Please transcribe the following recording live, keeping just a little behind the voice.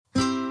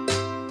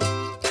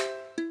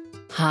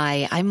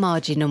Hi, I'm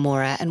Margie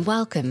Nomura, and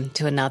welcome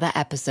to another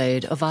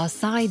episode of our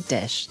side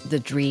dish, The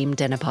Dream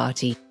Dinner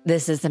Party.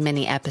 This is a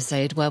mini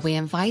episode where we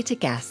invite a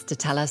guest to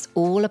tell us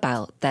all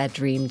about their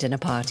dream dinner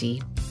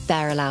party.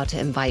 They're allowed to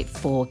invite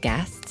 4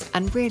 guests,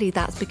 and really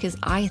that's because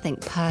I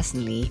think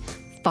personally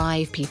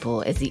 5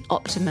 people is the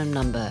optimum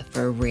number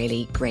for a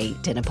really great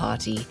dinner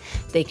party.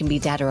 They can be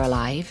dead or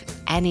alive,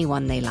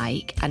 anyone they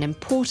like, and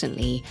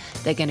importantly,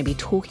 they're going to be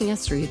talking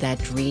us through their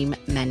dream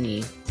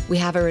menu. We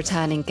have a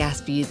returning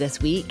guest for you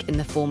this week in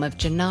the form of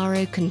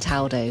Gennaro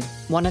Contaldo,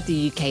 one of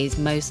the UK's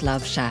most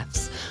loved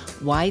chefs,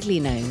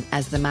 widely known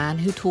as the man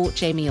who taught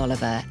Jamie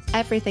Oliver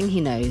everything he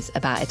knows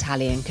about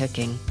Italian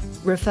cooking.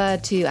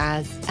 Referred to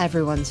as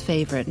everyone's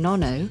favourite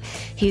nonno,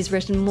 he's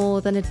written more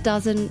than a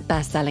dozen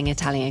best-selling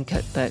Italian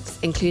cookbooks,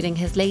 including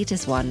his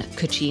latest one,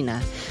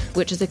 Cucina,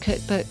 which is a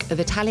cookbook of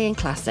Italian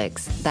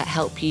classics that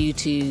help you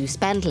to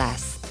spend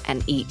less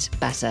and eat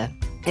better.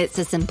 It's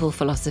a simple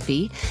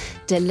philosophy: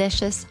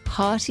 delicious,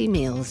 hearty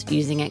meals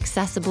using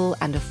accessible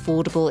and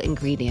affordable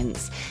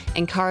ingredients,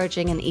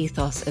 encouraging an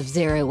ethos of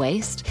zero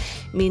waste,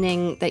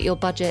 meaning that your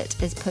budget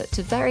is put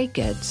to very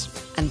good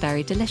and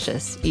very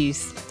delicious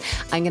use.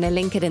 I'm going to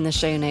link it in the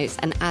show notes,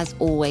 and as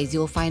always,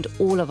 you'll find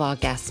all of our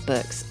guest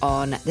books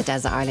on the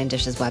Desert Island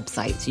Dishes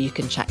website, so you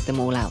can check them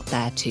all out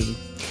there too.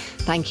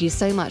 Thank you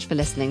so much for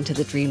listening to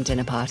The Dream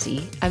Dinner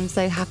Party. I'm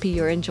so happy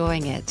you're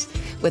enjoying it.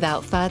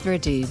 Without further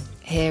ado,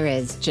 here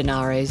is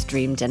Gennaro's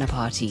Dream Dinner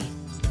Party.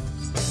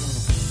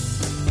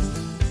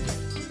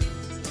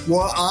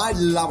 Well, I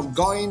love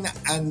going,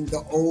 and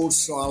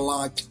also I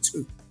like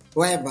to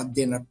have a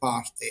dinner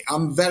party.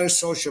 I'm very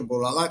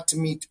sociable. I like to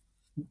meet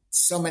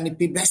so many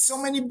people. There's so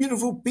many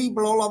beautiful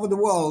people all over the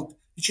world.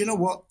 But you know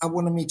what? I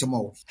want to meet them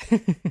all.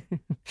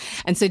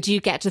 And so do you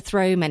get to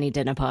throw many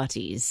dinner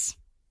parties?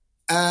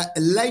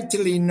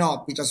 Lately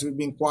not, because we've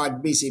been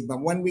quite busy.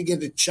 But when we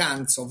get a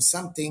chance of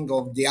something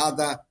or the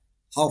other,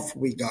 off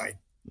we go.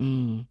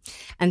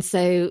 And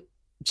so,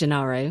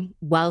 Gennaro,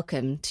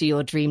 welcome to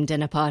your dream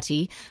dinner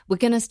party. We're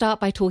going to start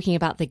by talking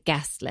about the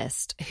guest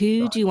list.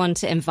 Who do you want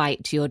to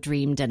invite to your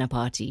dream dinner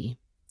party?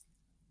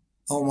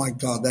 Oh my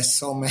God, there's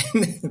so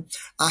many.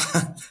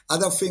 I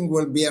don't think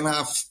will be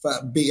enough,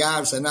 big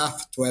house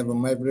enough to have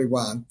them,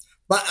 everyone.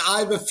 But I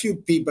have a few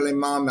people in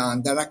my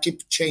mind that I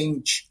keep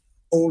change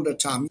all the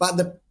time. But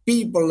the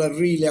people that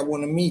really I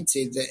want to meet,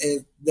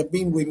 they've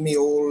been with me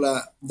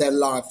all their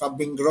life. I've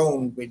been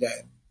grown with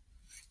them.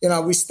 You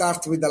know, we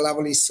start with the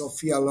lovely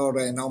Sophia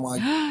Loren. Oh, my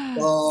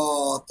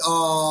God.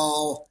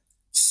 Oh,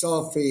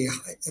 Sophie.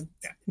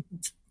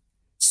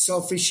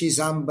 Sophie, she's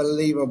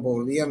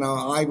unbelievable. You know,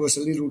 I was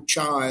a little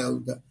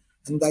child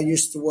and I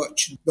used to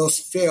watch those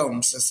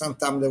films.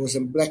 Sometimes there was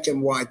in black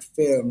and white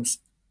films.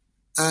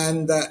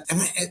 And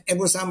it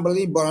was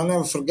unbelievable. I'll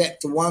never forget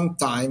one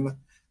time,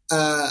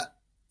 I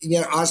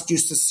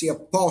used to see a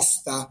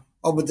poster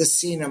over the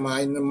cinema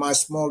in my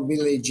small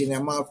village in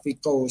Amalfi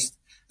Coast.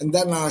 And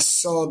then I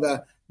saw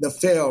the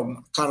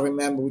film. I can't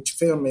remember which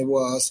film it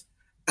was.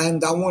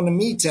 And I want to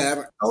meet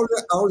her. I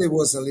only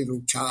was a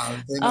little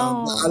child, you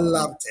know. I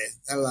loved it.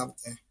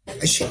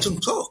 And she can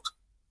cook.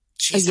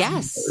 She's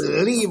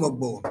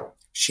unbelievable.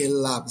 She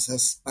loves her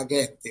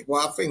spaghetti.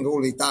 Well, I think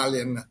all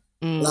Italian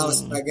love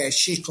spaghetti.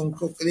 She can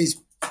cook this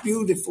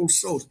beautiful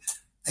sauce.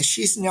 And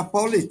she's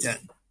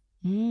Neapolitan.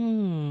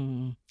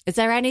 Is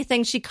there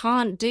anything she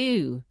can't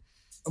do?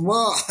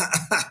 Well,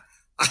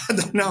 I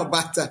don't know,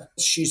 but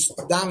she's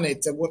done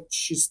it. And what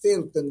she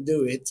still can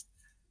do it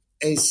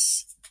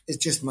is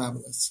just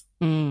marvelous.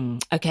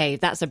 Okay,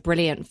 that's a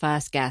brilliant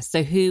first guess.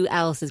 So who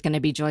else is going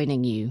to be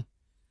joining you?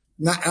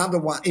 Another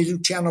one is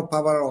Luciano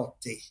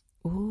Pavarotti.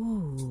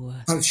 Ooh.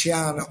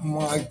 Luciano,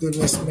 my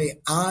goodness me.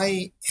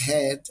 I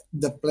had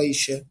the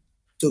pleasure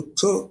to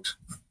cook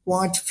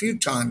quite a few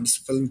times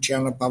for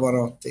Luciano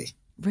Pavarotti.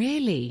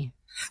 Really?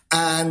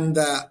 And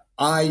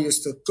I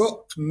used to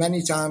cook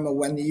many times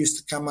when he used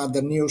to come at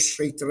the New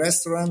Street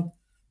restaurant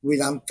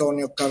with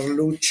Antonio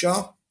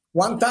Carluccio.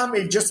 One time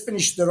he just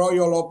finished the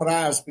Royal Opera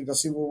House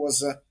because it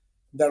was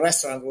the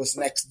restaurant was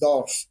next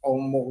door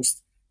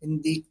almost.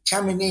 And he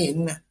coming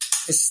in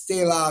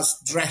still as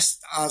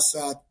dressed as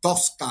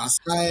Toscas.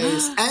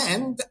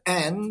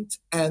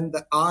 and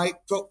I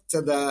cooked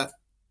for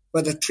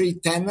the 3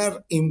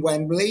 tenor in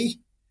Wembley.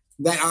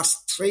 There are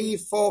 3,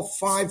 4,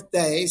 5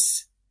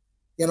 days.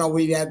 You know,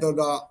 we had all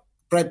the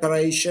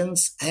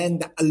preparations,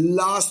 and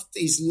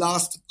his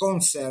last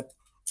concert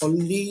on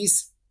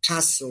Lee's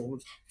Castle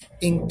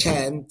in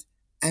Kent,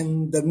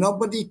 and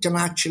nobody can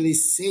actually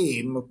see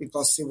him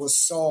because he was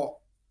so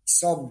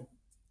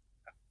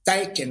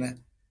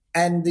taken.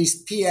 And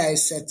this PA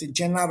said,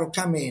 Gennaro,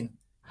 come in.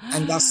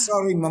 And I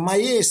saw him,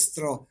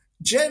 maestro.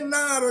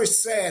 Gennaro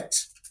said,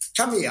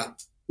 come here.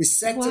 We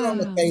sat him on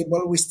the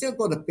table. We still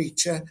got a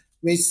picture.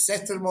 We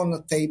sat him on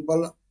the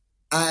table,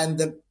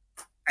 and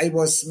it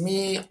was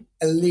me,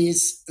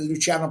 Liz,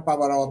 Luciano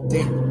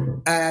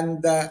Pavarotti,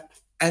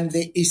 and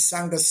he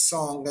sang a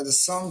song. And the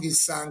song he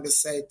sang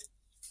said,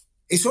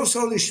 it was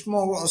only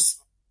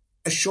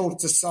a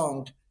short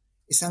song.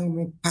 He sang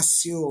with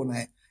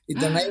passione.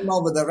 The name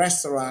of the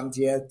restaurant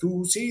here,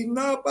 Tu si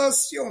una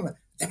passione.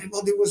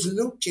 Everybody was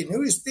looking,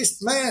 who is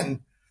this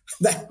man?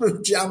 That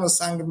Luciano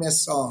sang me a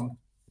song.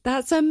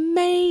 That's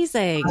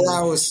amazing. And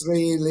that was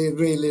really,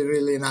 really,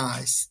 really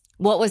nice.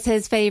 What was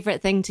his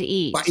favourite thing to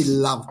eat? But he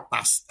loved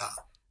pasta.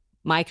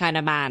 My kind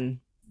of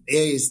man.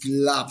 He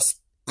loves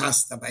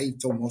pasta, but he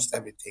eats almost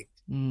everything.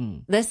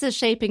 This is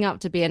shaping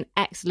up to be an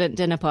excellent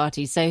dinner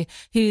party. So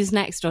who's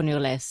next on your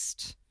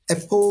list?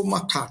 Paul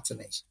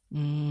McCartney.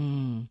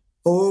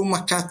 Paul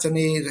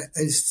McCartney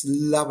has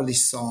lovely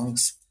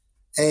songs.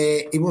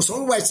 He was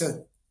always,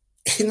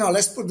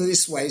 let's put it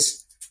this way,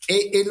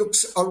 he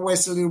looks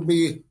always a little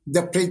bit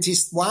the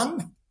prettiest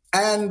one.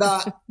 And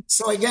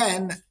so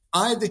again,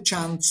 I had the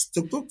chance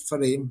to cook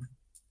for him.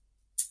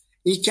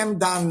 He came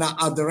down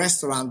at the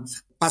restaurant,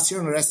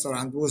 Passion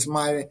Restaurant was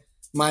my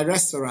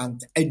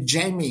restaurant, and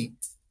Jamie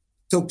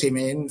took him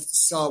in.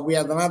 So we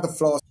had another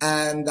floor,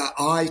 and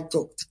I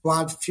cooked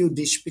quite a few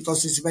dishes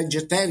because he's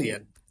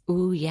vegetarian.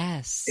 Oh,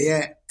 yes.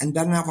 Yeah, and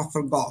I never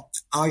forgot,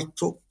 I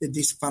cooked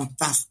this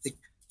fantastic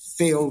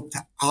filled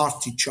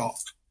artichoke.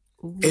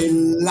 Ooh. He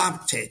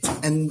loved it.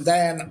 And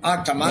then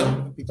I come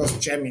up, because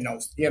Jamie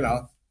knows, he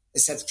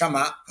said, come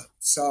up.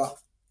 So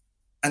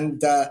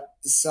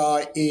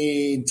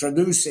he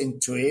introduced him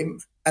to him.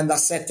 And I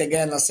said to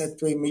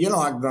him,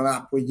 I've grown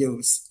up with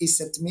you. He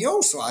said to me,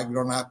 also, I've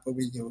grown up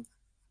with you.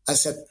 I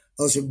said, it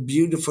was a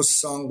beautiful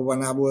song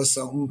when I was,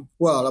 I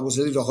was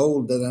a little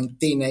older than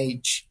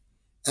teenage.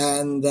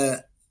 And,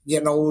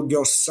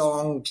 your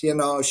song, she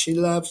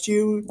loves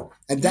you.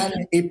 And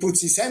then he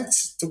puts his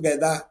hands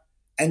together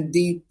and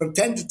he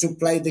pretended to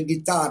play the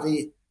guitar.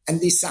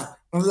 And he sang,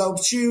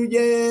 loves you,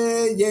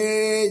 yeah,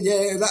 yeah,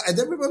 yeah. And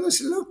everyone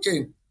was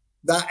looking.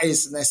 That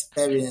is an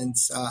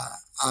experience.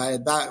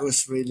 That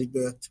was really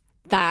good.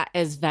 That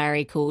is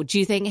very cool. Do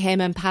you think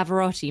him and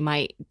Pavarotti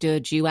might do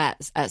a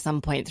duet at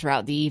some point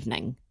throughout the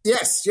evening?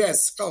 Yes.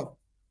 Go.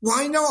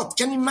 Why not?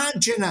 Can you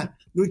imagine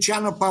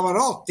Luciano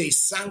Pavarotti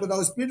sang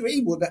those beautiful?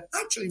 He would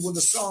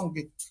have sung,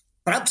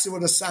 perhaps he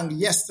would have sung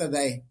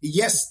Yesterday.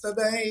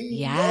 Yesterday,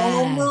 yes.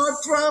 All my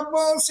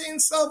troubles seem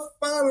so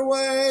far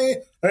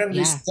away. And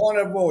this tone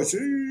of voice.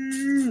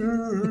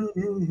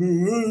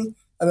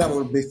 And that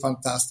would be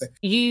fantastic.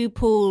 You,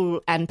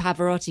 Paul, and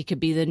Pavarotti could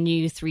be the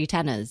new three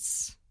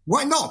tenors.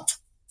 Why not?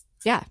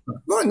 Yeah.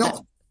 Why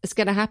not? It's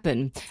going to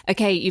happen.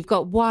 Okay, you've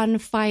got one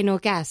final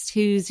guest.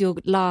 Who's your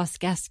last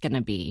guest going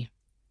to be?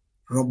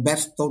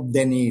 Roberto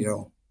De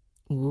Niro.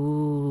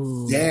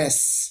 Ooh.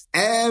 Yes.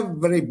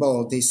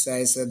 Everybody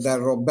says that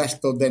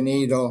Roberto De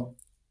Niro,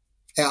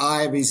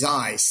 I have his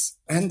eyes.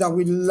 And I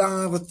would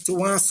love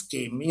to ask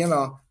him,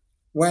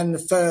 when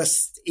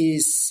first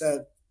his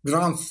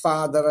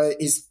grandfather,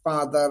 his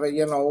father,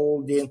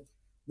 all the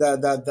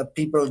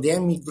people, they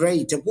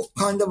emigrated, what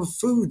kind of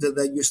food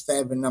they used to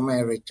have in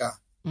America?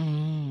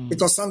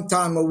 Because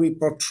sometimes we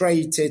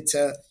portrayed it,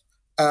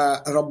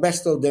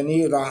 Roberto De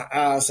Niro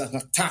as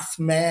a tough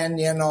man,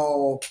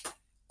 or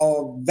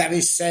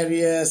very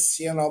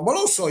serious, but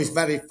also he's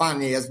very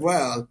funny as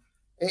well.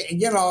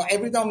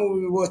 Every time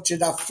we watch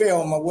that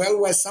film, we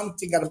always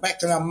something at the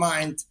back of our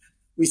mind,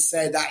 we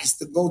say that is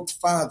the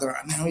Godfather,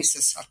 and now he's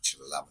such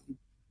a lovely.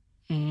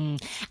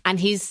 And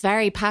he's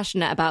very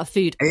passionate about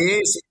food. He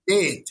is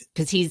indeed.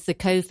 Because he's the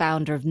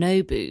co-founder of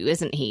Nobu,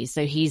 isn't he?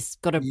 So he's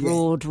got a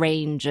broad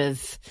range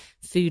of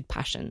food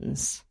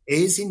passions.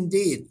 He is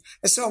indeed.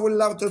 And so I would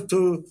love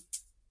to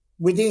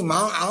with him,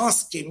 I'll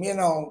ask him,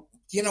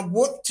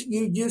 what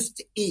you used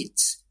to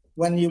eat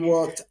when you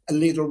were a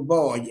little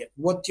boy,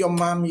 what your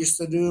mom used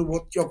to do,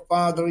 what your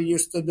father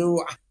used to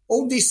do.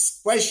 All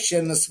these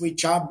questions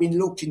which I've been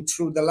looking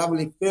through the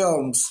lovely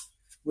films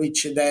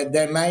which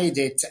they made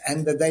it,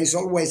 and there's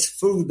always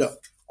food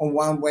on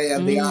one way or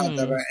the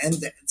other.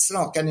 And it's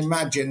not, can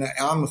imagine,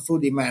 I'm a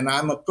foodie man,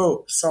 I'm a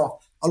cook, so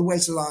I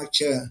always like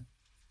to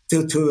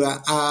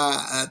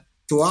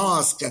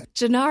ask.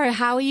 Gennaro,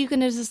 how are you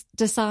going to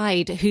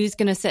decide who's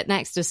going to sit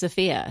next to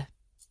Sophia?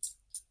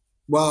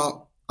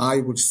 Well, I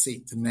would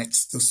sit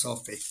next to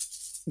Sophie.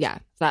 Yeah,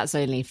 that's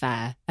only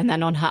fair. And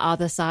then on her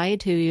other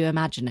side, who are you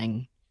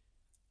imagining?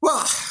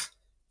 Well,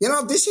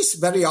 this is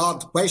very hard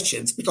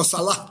questions because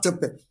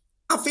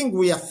I think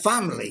we are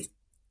family.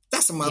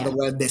 Doesn't matter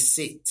where they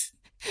sit.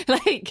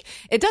 Like,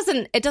 it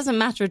doesn't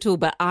matter at all,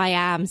 but I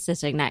am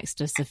sitting next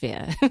to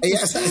Sophia.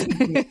 Yes,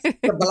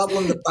 but I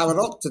want the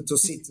Pavarotti to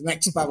sit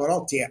next to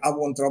Pavarotti. I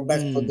want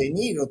Roberto De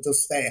Niro to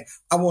stay.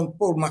 I want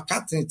Paul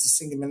McCartney to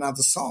sing him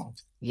another song.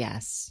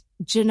 Yes.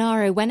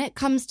 Gennaro, when it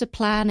comes to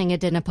planning a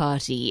dinner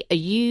party, are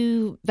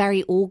you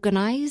very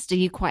organised? Are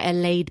you quite a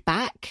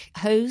laid-back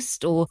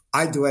host? Or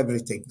I do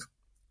everything.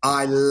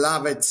 I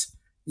love it.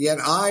 Yeah,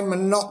 I'm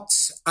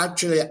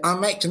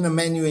making a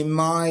menu in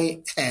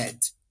my head.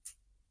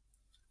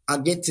 I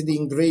get the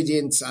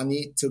ingredients I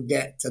need to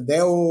get.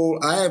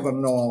 I have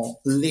no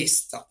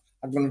list.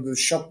 I'm going to do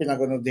shopping. I'm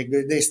going to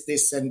do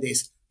this, and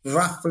this.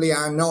 Roughly,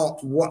 I know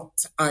what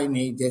I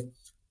need.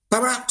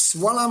 Perhaps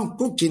while I'm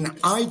cooking,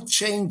 I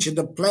change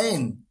the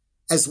plan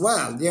as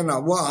well.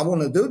 I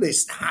want to do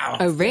this now.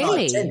 Oh,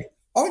 really?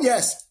 Oh,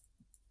 yes.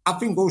 I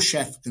think all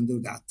chefs can do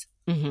that.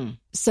 Mm-hmm.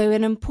 So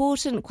an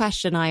important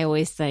question I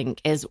always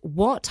think is,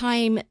 what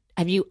time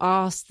have you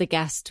asked the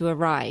guests to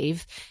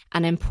arrive?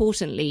 And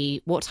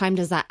importantly, what time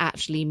does that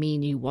actually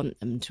mean you want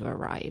them to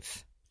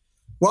arrive?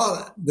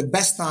 Well, the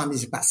best time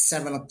is about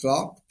 7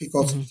 o'clock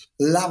because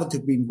love to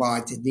be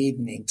invited in the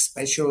evening,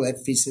 especially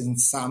if it's in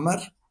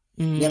summer.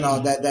 You know,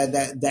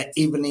 the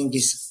evening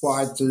is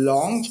quite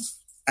long.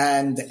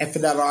 And if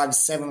it arrives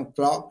 7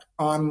 o'clock,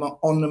 I'm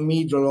on the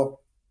middle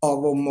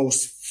of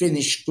almost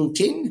finished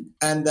cooking.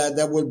 And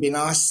that would be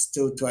nice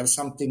to have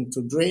something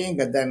to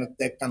drink. And then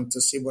they come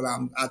to see what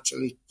I'm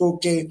actually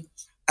cooking.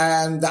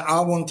 And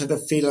I wanted to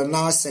feel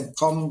nice and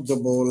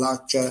comfortable,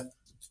 like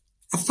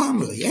a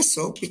family, yes.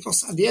 So,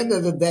 because at the end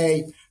of the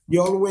day,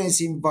 you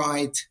always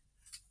invite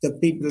the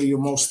people you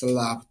most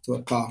love to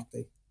a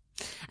party.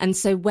 And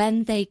so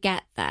when they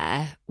get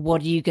there,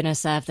 what are you going to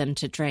serve them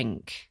to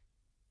drink?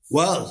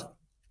 Well,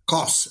 of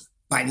course,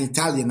 by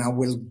Italian, I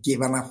will give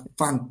them a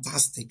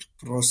fantastic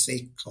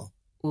Prosecco.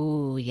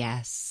 Oh,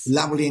 yes.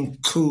 Lovely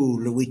and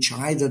cool, which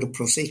I do the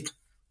Prosecco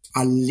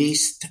at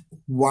least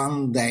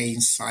one day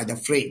inside the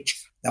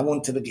fridge. I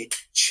want it to get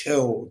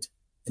chilled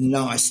and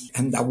nice.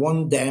 And I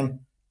want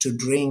them to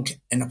drink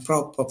in a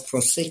proper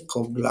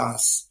Prosecco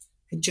glass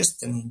and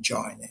just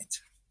enjoying it.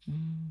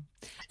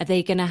 Are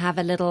they going to have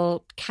a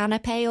little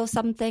canapé or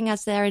something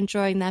as they're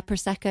enjoying their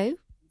Prosecco?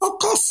 Of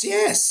course,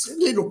 yes. A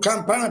little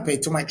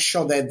canapé to make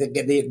sure that they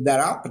get their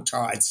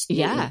appetites.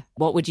 Yeah.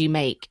 What would you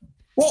make?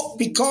 Well,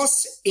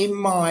 because in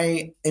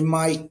my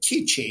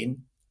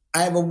kitchen,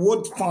 I have a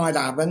wood-fired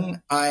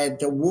oven, I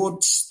have a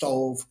wood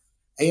stove.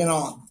 You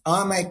know,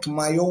 I make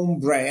my own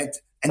bread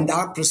and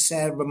I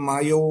preserve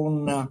my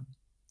own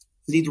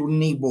little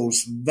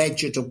nibbles,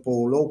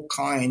 vegetable, all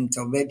kinds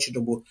of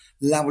vegetable,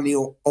 lovely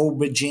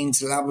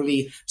aubergines,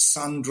 lovely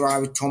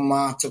sun-dried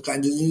tomato,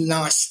 kind of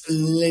nice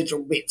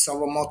little bits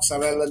of a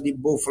mozzarella di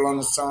bufala on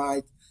the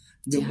side,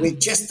 with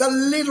just a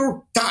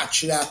little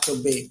touch that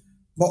will be.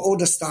 But all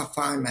the stuff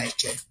I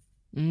make it.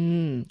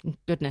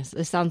 Goodness,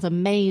 this sounds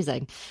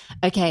amazing.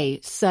 Okay,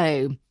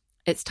 so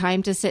it's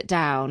time to sit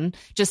down.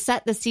 Just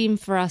set the scene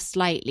for us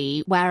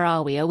slightly. Where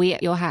are we? Are we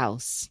at your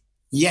house?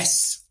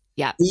 Yes.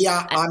 Yeah. We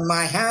are at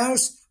my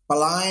house,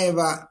 but I have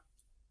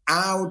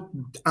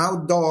an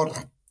outdoor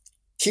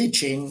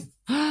kitchen,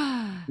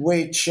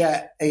 which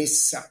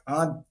is,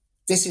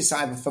 this is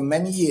for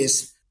many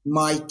years.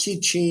 My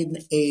kitchen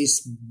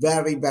is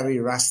very, very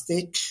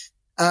rustic.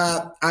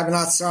 I have an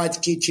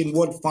outside kitchen,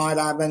 wood-fired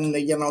oven,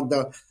 you know,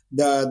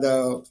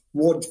 the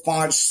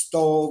wood-fired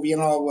stove, you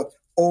know, with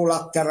all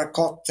a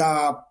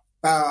terracotta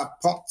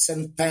pots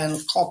and pan,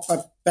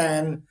 copper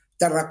pan,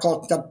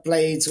 terracotta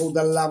plates, all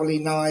the lovely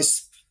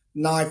nice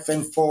knife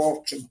and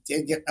fork,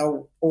 you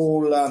know,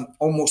 all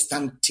almost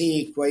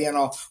antique, where, you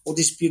know, all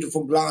this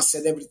beautiful glass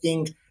and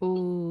everything.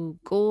 Oh,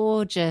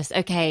 gorgeous.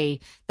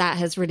 Okay, that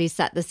has really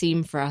set the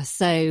scene for us.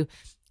 So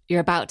you're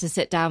about to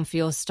sit down for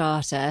your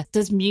starter.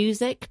 Does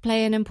music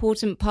play an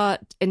important part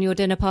in your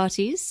dinner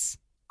parties?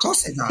 Of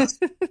course it does.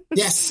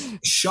 Yes,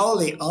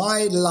 surely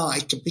I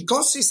like,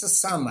 because it's a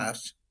summer,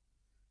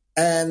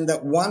 and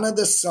one of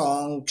the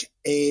songs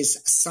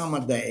is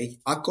Summer Day.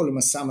 I call them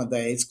a Summer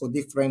Day. It's got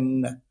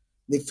different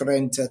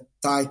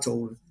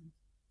title.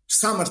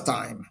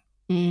 Summertime.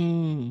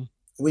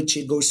 Which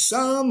it goes,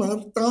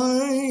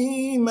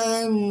 summertime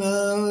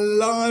and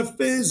life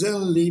is a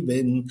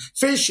living,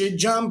 fish are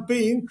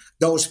jumping.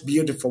 Those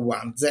beautiful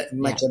ones that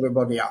make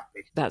everybody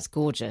happy. That's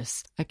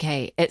gorgeous.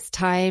 Okay, it's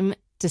time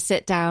to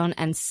sit down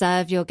and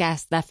serve your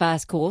guests their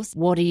first course.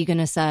 What are you going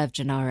to serve,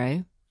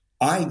 Gennaro?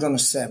 I'm going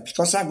to serve,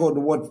 because I got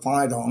the wood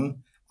fired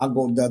on, I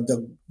got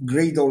the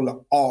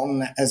griddle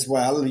on as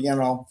well, you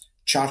know,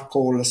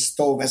 charcoal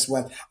stove as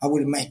well. I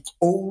will make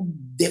all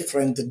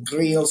different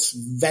grills,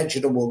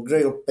 vegetable,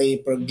 grilled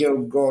paper,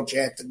 grilled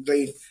courgette,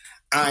 grilled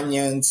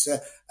onions.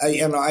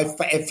 You know,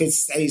 if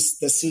it's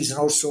the season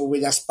also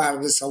with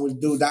asparagus, I will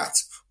do that.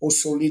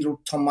 Also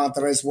little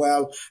tomato as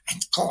well.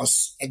 And of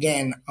course,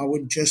 again, I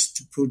would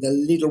just put a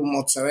little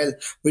mozzarella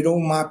with all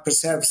my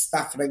preserved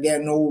stuff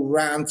again, all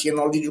round, you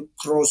know, little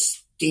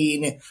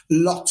crostini,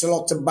 lots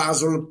of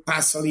basil,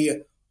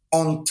 parsley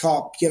on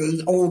top, you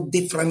know, all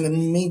different in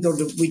the middle,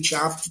 which I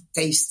have to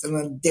taste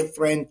them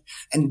different.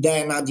 And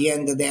then at the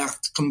end of the day, I have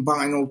to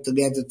combine all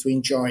together to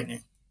enjoy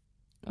it.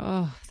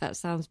 Oh, that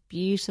sounds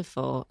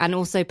beautiful. And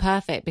also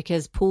perfect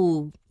because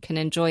Paul can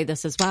enjoy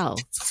this as well.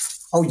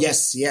 Oh,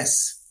 yes,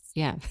 yes.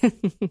 Yeah.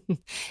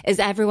 Is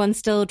everyone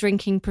still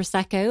drinking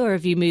Prosecco, or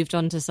have you moved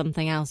on to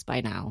something else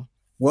by now?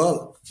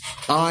 Well,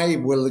 I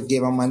will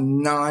give them a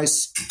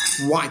nice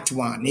white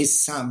one.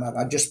 It's summer.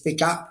 I just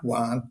pick up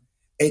one.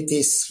 It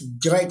is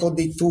Greco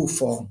di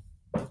Tufo.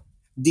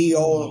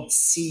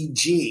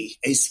 DOCG.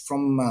 It's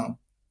from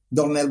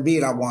Don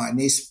Elvira wine.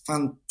 It's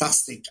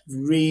fantastic.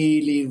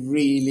 Really,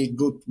 really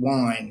good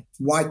wine.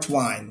 White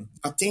wine.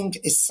 I think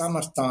it's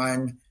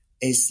summertime.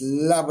 It's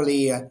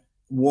lovely,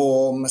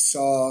 warm.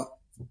 So,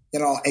 you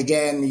know,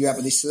 again, you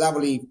have this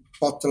lovely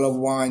bottle of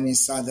wine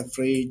inside the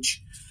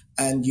fridge.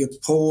 and you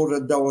pour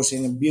those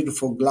in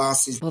beautiful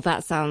glasses. Well,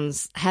 that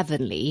sounds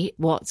heavenly.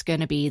 What's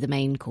going to be the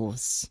main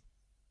course?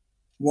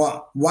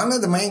 Well, one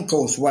of the main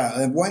course,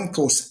 one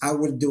course I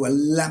will do a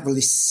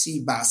lovely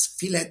sea bass,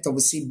 fillet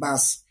of sea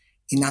bass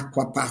in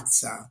acqua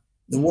pazza.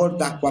 The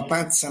word acqua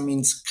pazza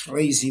means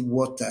crazy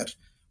water,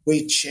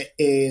 which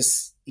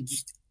is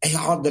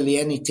hardly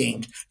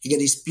anything. You get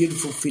this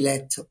beautiful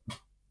fillet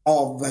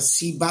of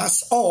sea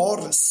bass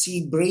or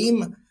sea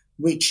bream,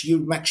 which you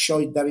make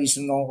sure there is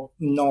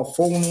no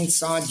foam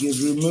inside. You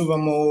remove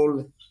them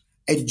all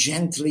and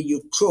gently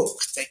you cook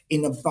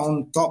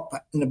on top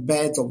in a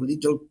bed of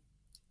little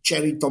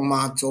cherry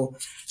tomato,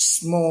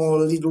 small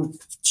little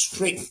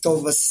strip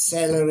of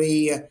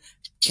celery,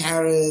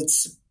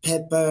 carrots,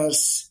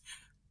 peppers,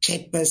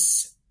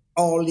 capers,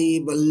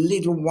 olive, a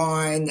little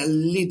wine, a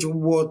little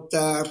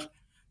water,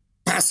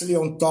 parsley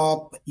on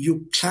top.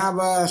 You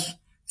cover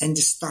and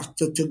start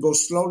to go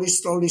slowly.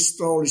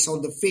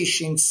 So the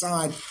fish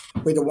inside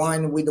with the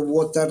wine, with the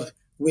water,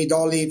 with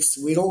olives,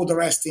 with all the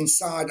rest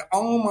inside.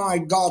 Oh my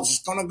God,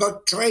 it's going to go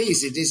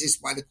crazy. This is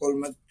why they call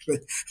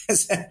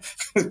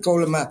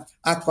them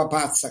acqua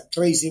pazza,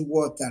 crazy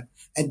water.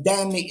 And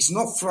then it's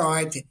not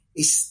fried,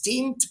 it's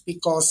steamed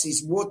because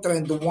it's water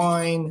and the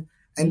wine.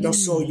 And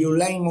also you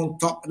lay them on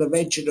top of the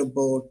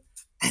vegetable.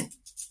 And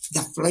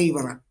the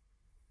flavor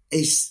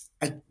is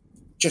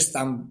just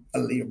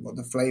unbelievable.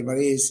 The flavor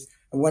is.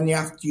 And when you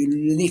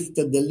lift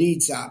the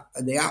lids up,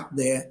 and they're up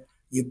there,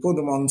 you put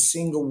them on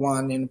single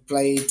one in a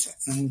plate,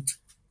 and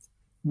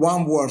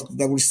one word,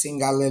 they will sing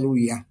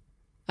hallelujah.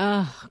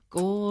 Oh,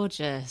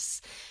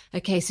 gorgeous.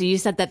 Okay, so you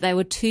said that there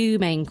were two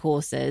main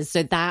courses.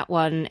 So that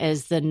one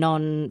is the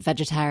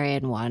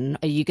non-vegetarian one.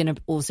 Are you going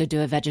to also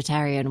do a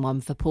vegetarian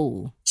one for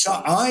Paul? So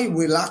I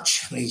will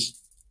actually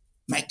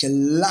make a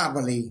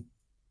lovely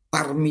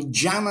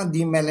parmigiana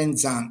di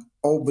melanzane,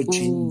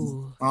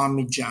 aubergine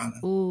parmigiana.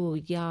 Oh,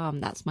 yum.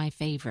 That's my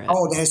favorite.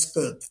 Oh, that's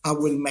good. I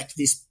will make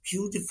this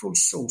beautiful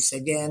sauce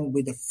again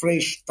with a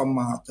fresh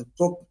tomato,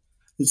 cooked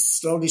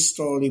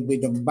slowly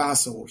with the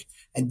basil.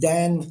 And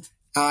then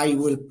I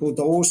will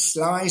put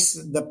slice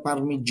the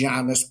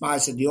parmigiana,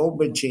 spice the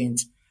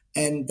aubergines,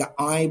 and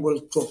I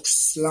will cook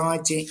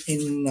slightly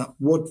in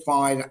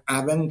wood-fired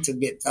oven to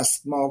get the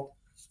smoke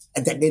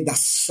and to get the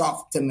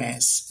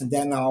softness. And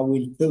then I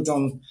will put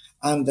on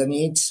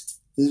underneath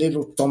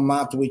little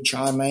tomato which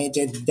I made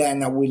it.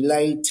 Then I will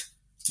lay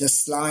the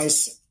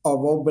slice of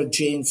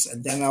aubergines,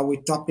 and then I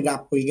will top it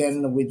up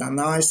again with a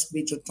nice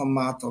bit of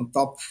tomato on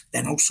top.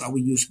 Then also I will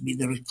use a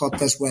bit of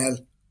ricotta as well.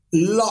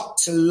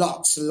 Lots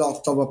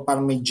of a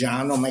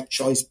parmigiano. Make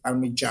sure it's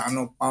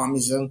parmigiano,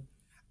 parmesan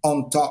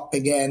on top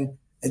again.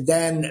 And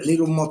then a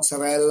little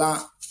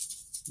mozzarella,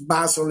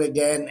 basil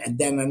again, and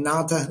then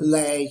another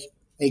layer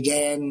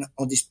again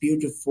of this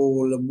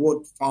beautiful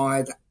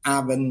wood-fired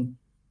oven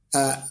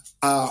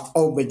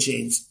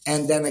aubergines.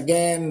 And then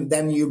again,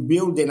 then you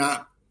build it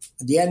up.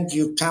 At the end,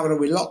 you cover it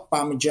with a lot of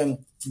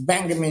Parmesan,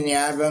 bang them in the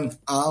oven.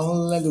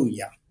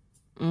 Hallelujah.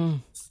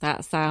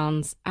 That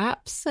sounds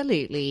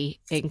absolutely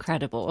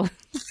incredible.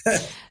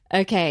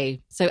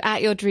 Okay, so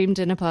at your dream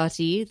dinner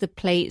party, the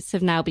plates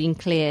have now been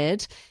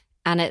cleared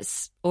and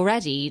it's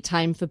already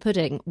time for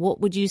pudding.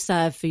 What would you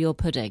serve for your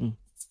pudding?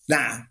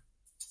 Now,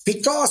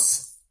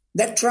 because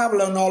they're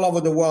traveling all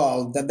over the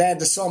world,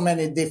 there's so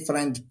many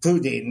different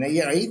pudding.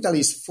 You know,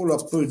 Italy is full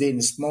of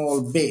pudding,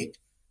 small, big.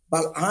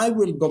 But I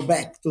will go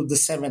back to the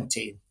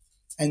 17th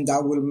and I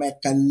will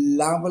make a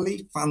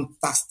lovely,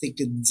 fantastic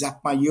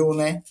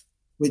zampaglione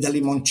with a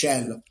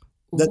limoncello.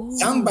 The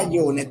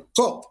zampaglione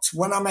cooked.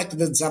 When I make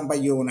the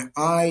zampaglione,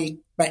 I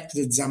bake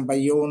the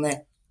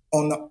zampaglione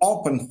on an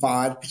open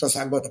fire because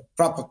I got a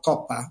proper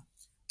copper.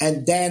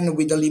 And then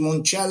with the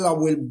limoncello, I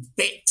will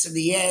beat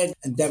the egg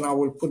and then I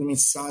will put them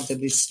inside of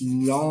these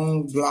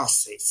long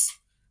glasses.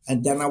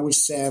 And then I will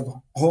serve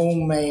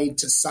homemade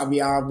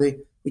saviardi,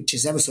 which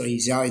is ever so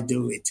easy. I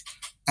do it.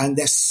 And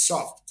they're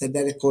soft. And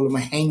then they call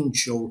them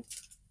angel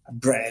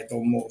bread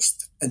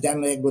almost. And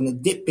then they're going to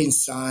dip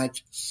inside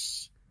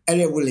and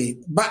they will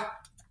eat. But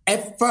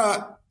if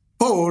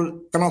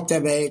Paul cannot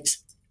have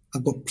eggs,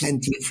 I've got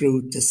plenty of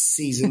fruit,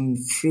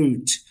 seasoned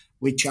fruit,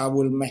 which I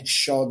will make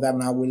sure that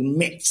I will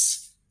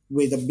mix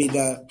with a bit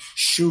of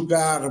sugar,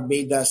 a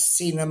bit of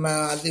cinnamon,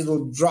 a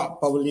little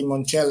drop of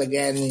limoncello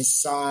again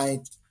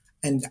inside.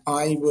 And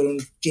I will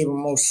give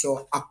them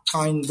also a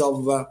kind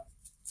of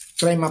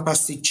crema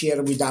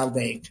pasticcere without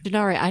egg.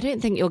 Gennaro, I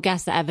don't think your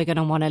guests are ever going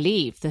to want to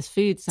leave. This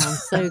food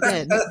sounds so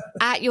good.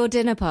 At your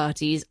dinner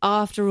parties,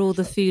 after all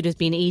the food has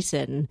been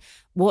eaten,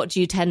 what do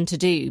you tend to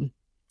do?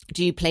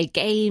 Do you play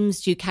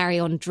games? Do you carry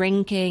on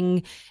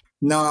drinking?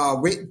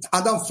 No,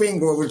 I don't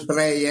think we will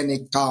play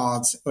any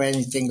cards or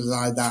anything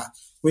like that.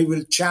 We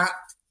will chat.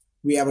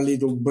 We have a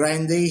little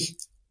brandy.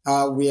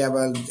 We have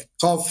a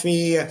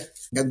coffee.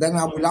 And then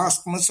I will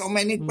ask them so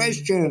many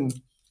questions.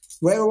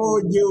 Where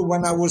were you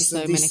when I was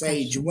at this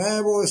age?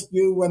 Where was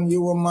you when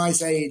you were my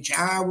age?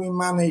 How we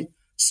managed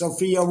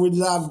Sophia, we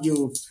love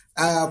you.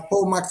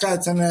 Paul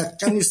McCartney,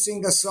 can you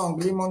sing a song?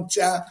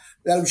 Limoncello,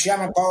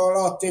 Luciano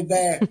Pavarotti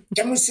there.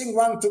 Can we sing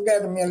one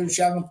together, me and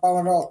Luciano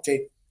Pavarotti?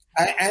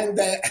 And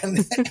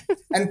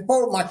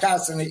Paul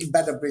McCartney, he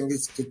better bring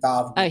his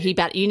guitar. Oh,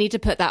 you need to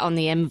put that on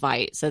the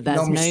invite so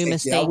there's no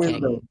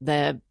mistaking.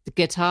 The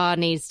guitar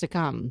needs to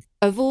come.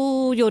 Of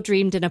all your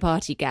dream dinner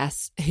party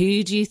guests,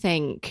 who do you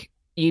think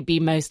you'd be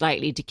most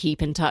likely to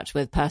keep in touch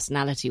with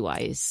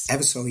personality-wise?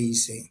 Ever so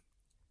easy.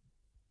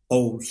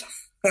 All.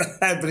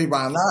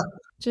 Everyone, huh?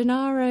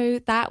 Gennaro,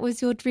 that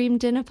was your dream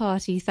dinner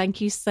party.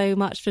 Thank you so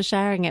much for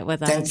sharing it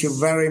with us. Thank you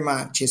very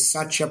much. It's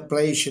such a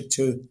pleasure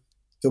to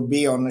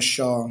be on the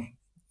show.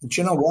 And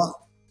you know what?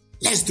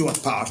 Let's do a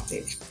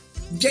party.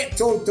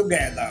 Get all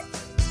together.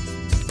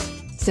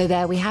 So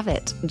there we have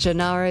it.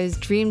 Gennaro's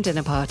dream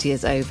dinner party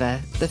is over.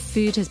 The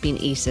food has been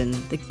eaten.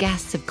 The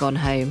guests have gone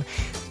home.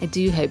 I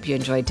do hope you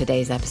enjoyed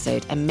today's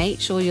episode, and make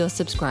sure you're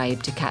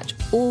subscribed to catch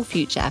all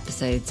future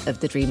episodes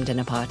of The Dream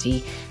Dinner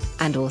Party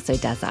and also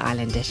Desert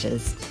Island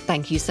Dishes.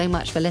 Thank you so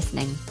much for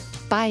listening.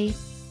 Bye.